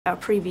Our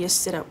previous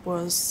setup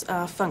was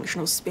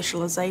functional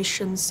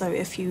specialisation, so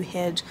if you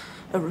had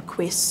a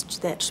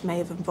request that may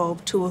have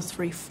involved 2 or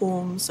 3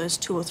 forms, those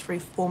 2 or 3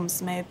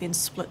 forms may have been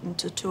split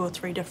into 2 or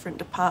 3 different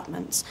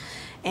departments,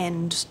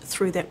 and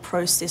through that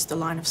process the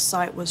line of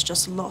sight was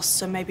just lost,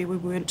 so maybe we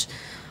weren't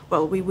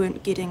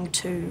getting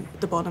to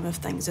the bottom of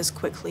things as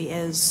quickly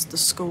as the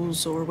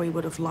schools or we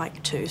would have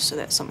liked to, so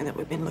that's something that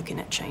we've been looking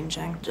at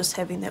changing. Just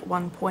having that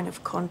one point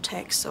of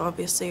contact, so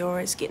obviously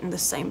always getting the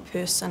same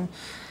person.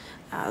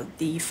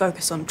 The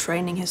focus on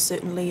training has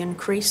certainly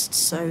increased,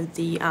 so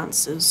the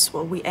answers,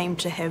 we aim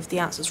to have the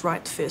answers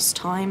right the first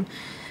time.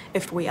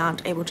 If we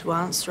aren't able to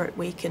answer it,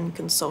 we can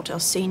consult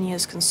our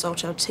seniors,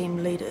 consult our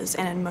team leaders,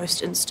 and in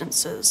most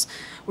instances,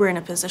 we're in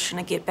a position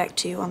to get back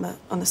to you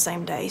on the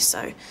same day,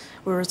 so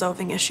we're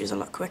resolving issues a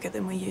lot quicker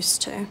than we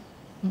used to.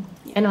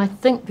 Yeah. And I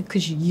think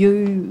because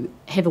you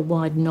have a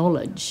wide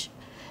knowledge,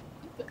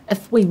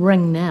 if we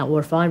ring now,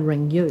 or if I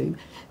ring you,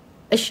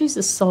 issues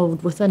are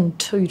solved within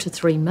 2 to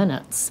 3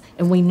 minutes,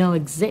 and we know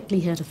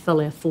exactly how to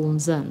fill our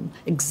forms in,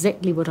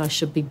 exactly what I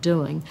should be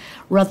doing,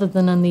 rather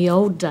than in the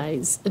old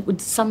days, it would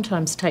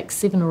sometimes take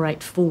 7 or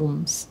 8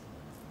 forms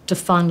to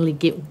finally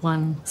get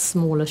one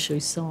small issue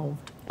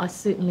solved. I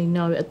certainly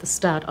know at the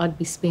start I'd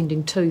be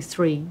spending 2,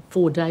 3,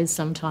 4 days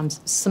sometimes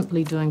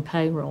simply doing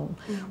payroll,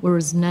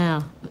 whereas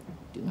now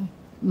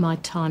my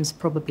time's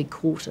probably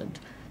quartered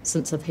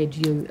since I've had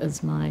you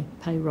as my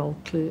payroll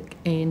clerk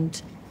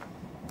and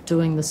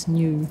doing this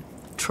new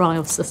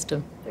trial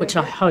system, which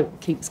I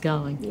hope keeps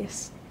going.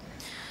 Yes.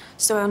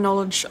 So our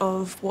knowledge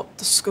of what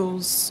the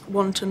schools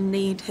want and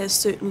need has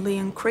certainly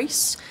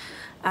increased.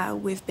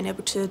 We've been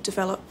able to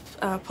develop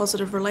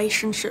positive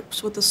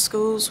relationships with the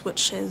schools,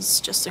 which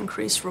has just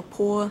increased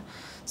rapport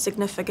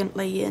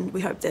significantly, and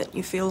we hope that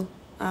you feel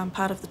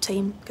part of the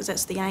team, because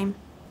that's the aim.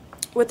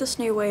 With this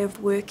new way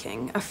of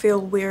working, I feel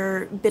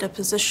we're better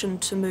positioned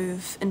to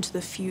move into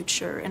the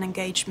future, and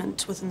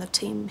engagement within the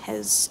team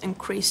has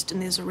increased,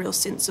 and there's a real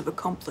sense of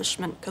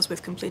accomplishment because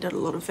we've completed a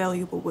lot of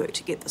valuable work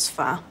to get this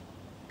far.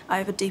 I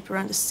have a deeper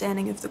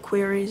understanding of the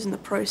queries and the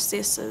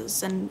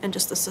processes and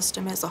just the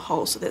system as a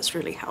whole, so that's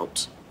really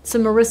helped. So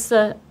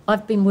Marissa,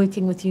 I've been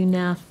working with you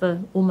now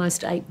for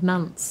almost 8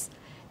 months,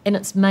 and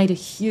it's made a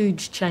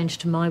huge change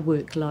to my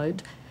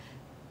workload,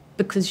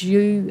 because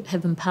you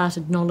have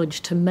imparted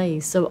knowledge to me,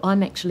 so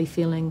I'm actually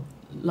feeling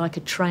like a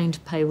trained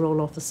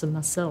payroll officer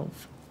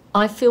myself.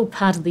 I feel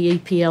part of the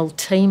EPL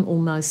team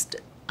almost.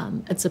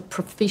 It's a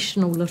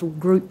professional little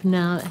group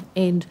now,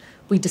 and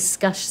we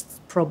discuss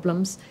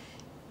problems.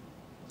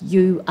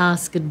 You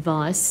ask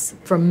advice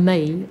from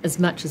me as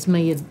much as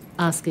me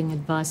asking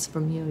advice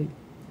from you.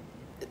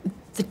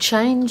 The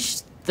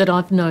change that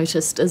I've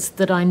noticed is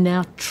that I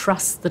now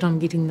trust that I'm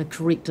getting the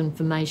correct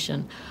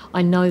information.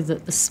 I know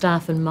that the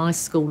staff in my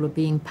school are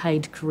being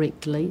paid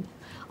correctly.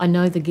 I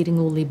know they're getting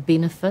all their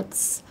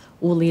benefits,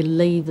 all their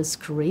leave is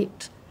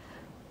correct.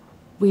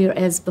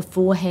 Whereas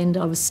beforehand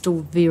I was still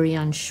very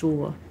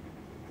unsure.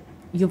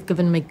 You've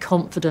given me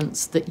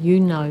confidence that you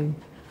know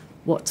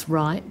what's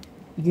right,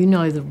 you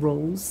know the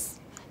rules,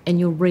 and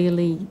you're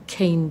really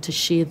keen to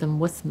share them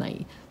with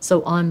me.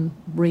 So I'm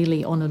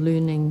really on a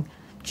learning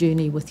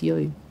journey with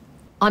you.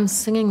 I'm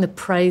singing the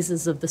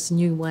praises of this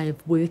new way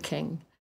of working.